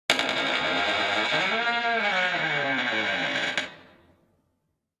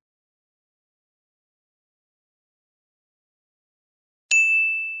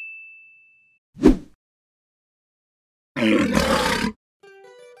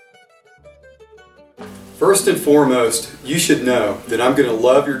First and foremost, you should know that I'm going to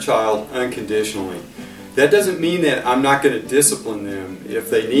love your child unconditionally. That doesn't mean that I'm not going to discipline them if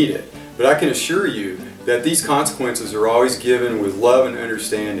they need it, but I can assure you that these consequences are always given with love and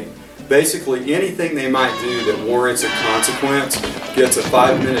understanding. Basically, anything they might do that warrants a consequence gets a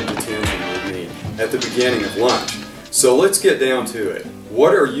 5-minute detention with me at the beginning of lunch. So let's get down to it.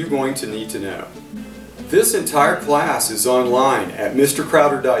 What are you going to need to know? This entire class is online at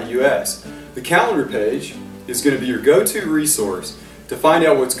mrcrowder.us. The calendar page is going to be your go-to resource to find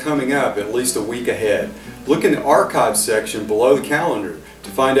out what's coming up at least a week ahead. Look in the archive section below the calendar to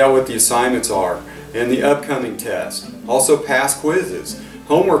find out what the assignments are and the upcoming tests. Also past quizzes,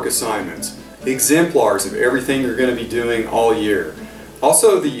 homework assignments, exemplars of everything you're going to be doing all year.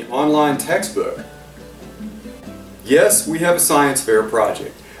 Also the online textbook. Yes, we have a science fair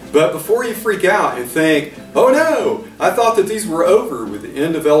project. But before you freak out and think, oh no, I thought that these were over with the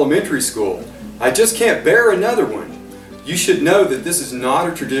end of elementary school. I just can't bear another one. You should know that this is not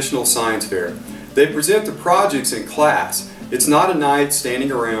a traditional science fair. They present the projects in class. It's not a night standing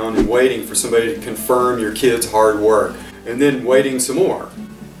around and waiting for somebody to confirm your kid's hard work and then waiting some more.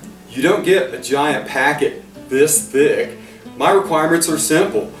 You don't get a giant packet this thick. My requirements are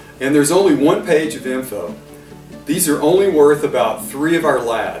simple and there's only one page of info. These are only worth about 3 of our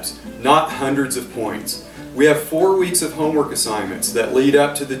labs, not hundreds of points. We have 4 weeks of homework assignments that lead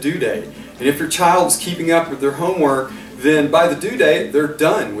up to the due date. And if your child is keeping up with their homework, then by the due date, they're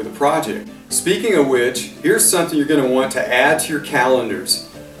done with the project. Speaking of which, here's something you're going to want to add to your calendars.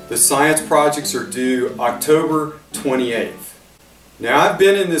 The science projects are due October 28th. Now, I've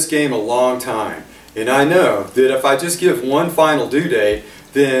been in this game a long time, and I know that if I just give one final due date,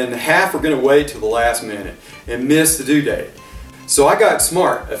 then half are going to wait till the last minute and miss the due date. So I got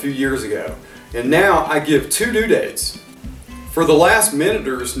smart a few years ago, and now I give 2 due dates. For the last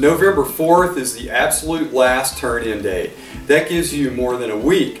minuters, November 4th is the absolute last turn-in date. That gives you more than a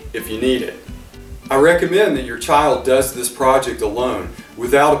week if you need it. I recommend that your child does this project alone,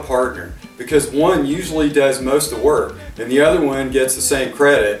 without a partner, because one usually does most of the work and the other one gets the same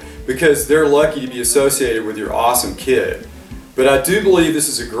credit because they're lucky to be associated with your awesome kid. But I do believe this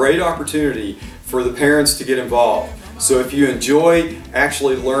is a great opportunity for the parents to get involved. So if you enjoy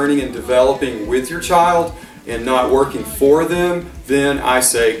actually learning and developing with your child and not working for them, then I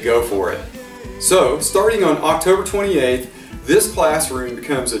say go for it. So starting on October 28th, this classroom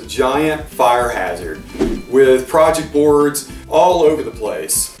becomes a giant fire hazard with project boards all over the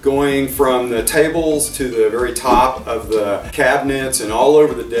place, going from the tables to the very top of the cabinets and all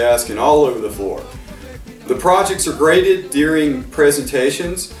over the desk and all over the floor. The projects are graded during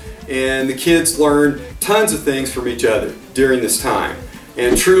presentations and the kids learn tons of things from each other during this time.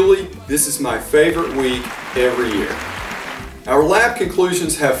 And truly, this is my favorite week every year. Our lab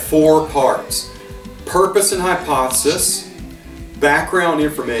conclusions have 4 parts: purpose and hypothesis, background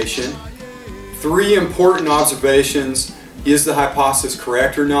information, 3 important observations, is the hypothesis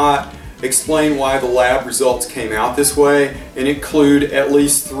correct or not, explain why the lab results came out this way, and include at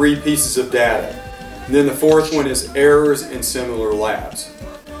least 3 pieces of data. And then the 4th one is errors in similar labs.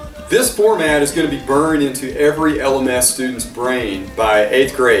 This format is going to be burned into every LMS student's brain by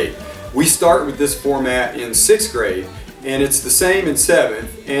 8th grade. We start with this format in 6th grade, and it's the same in 7th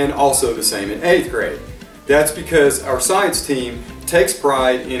and also the same in 8th grade. That's because our science team takes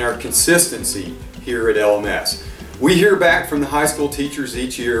pride in our consistency here at LMS. We hear back from the high school teachers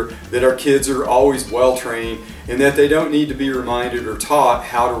each year that our kids are always well trained and that they don't need to be reminded or taught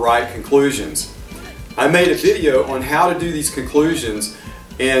how to write conclusions. I made a video on how to do these conclusions,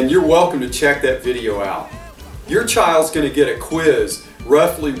 and you're welcome to check that video out. Your child's going to get a quiz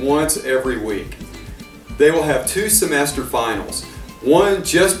roughly once every week. They will have 2 semester finals, one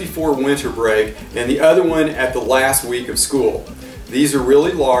just before winter break and the other one at the last week of school. These are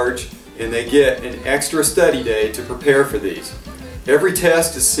really large and they get an extra study day to prepare for these. Every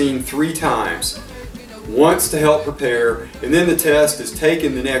test is seen 3 times, once to help prepare, and then the test is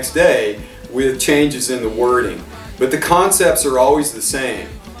taken the next day with changes in the wording. But the concepts are always the same.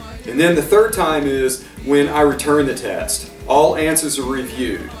 And then the 3rd time is when I return the test. All answers are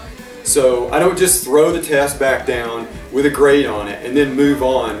reviewed. So I don't just throw the test back down with a grade on it and then move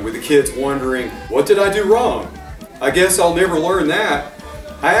on with the kids wondering, what did I do wrong? I guess I'll never learn that.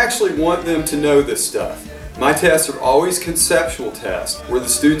 I actually want them to know this stuff. My tests are always conceptual tests where the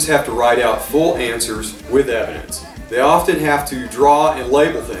students have to write out full answers with evidence. They often have to draw and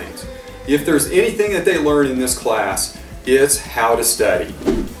label things. If there's anything that they learn in this class, it's how to study.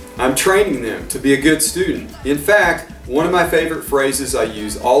 I'm training them to be a good student. In fact, one of my favorite phrases I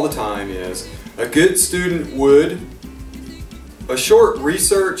use all the time is, a good student would... A short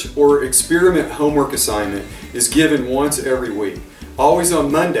research or experiment homework assignment is given once every week, always on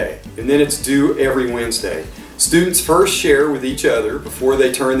Monday, and then it's due every Wednesday. Students first share with each other before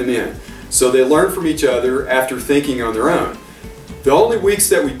they turn them in, so they learn from each other after thinking on their own. The only weeks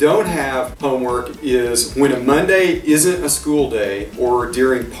that we don't have homework is when a Monday isn't a school day, or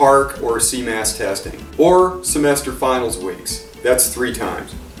during PARC or CMAS testing, or semester finals weeks. That's 3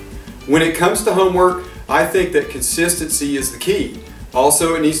 times. When it comes to homework, I think that consistency is the key.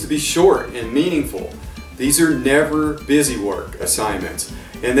 Also, it needs to be short and meaningful. These are never busy work assignments,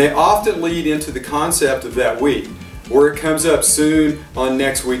 and they often lead into the concept of that week, or it comes up soon on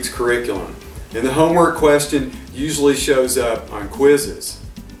next week's curriculum. And the homework question usually shows up on quizzes.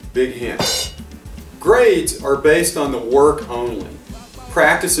 Big hint. Grades are based on the work only.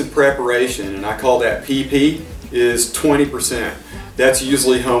 Practice and preparation, and I call that PP, is 20%. That's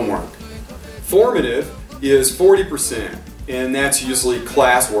usually homework. Formative is 40%, and that's usually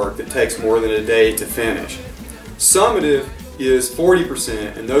classwork that takes more than a day to finish. Summative is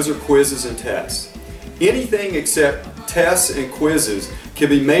 40%, and those are quizzes and tests. Anything except tests and quizzes can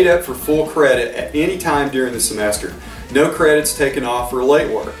be made up for full credit at any time during the semester. No credits taken off for late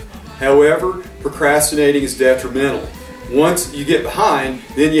work. However, procrastinating is detrimental. Once you get behind,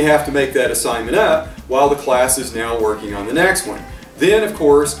 then you have to make that assignment up while the class is now working on the next one. Then, of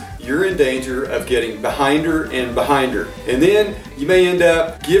course, you're in danger of getting behinder and behinder. And then you may end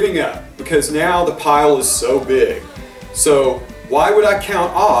up giving up because now the pile is so big. So why would I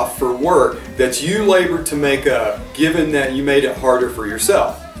count off for work that you labored to make up, given that you made it harder for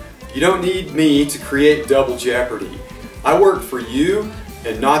yourself? You don't need me to create double jeopardy. I work for you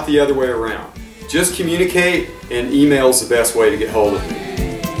and not the other way around. Just communicate, and email is the best way to get hold of me.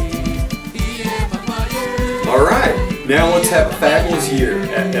 Alright, now let's have a fabulous year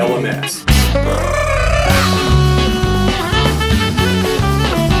at LMS.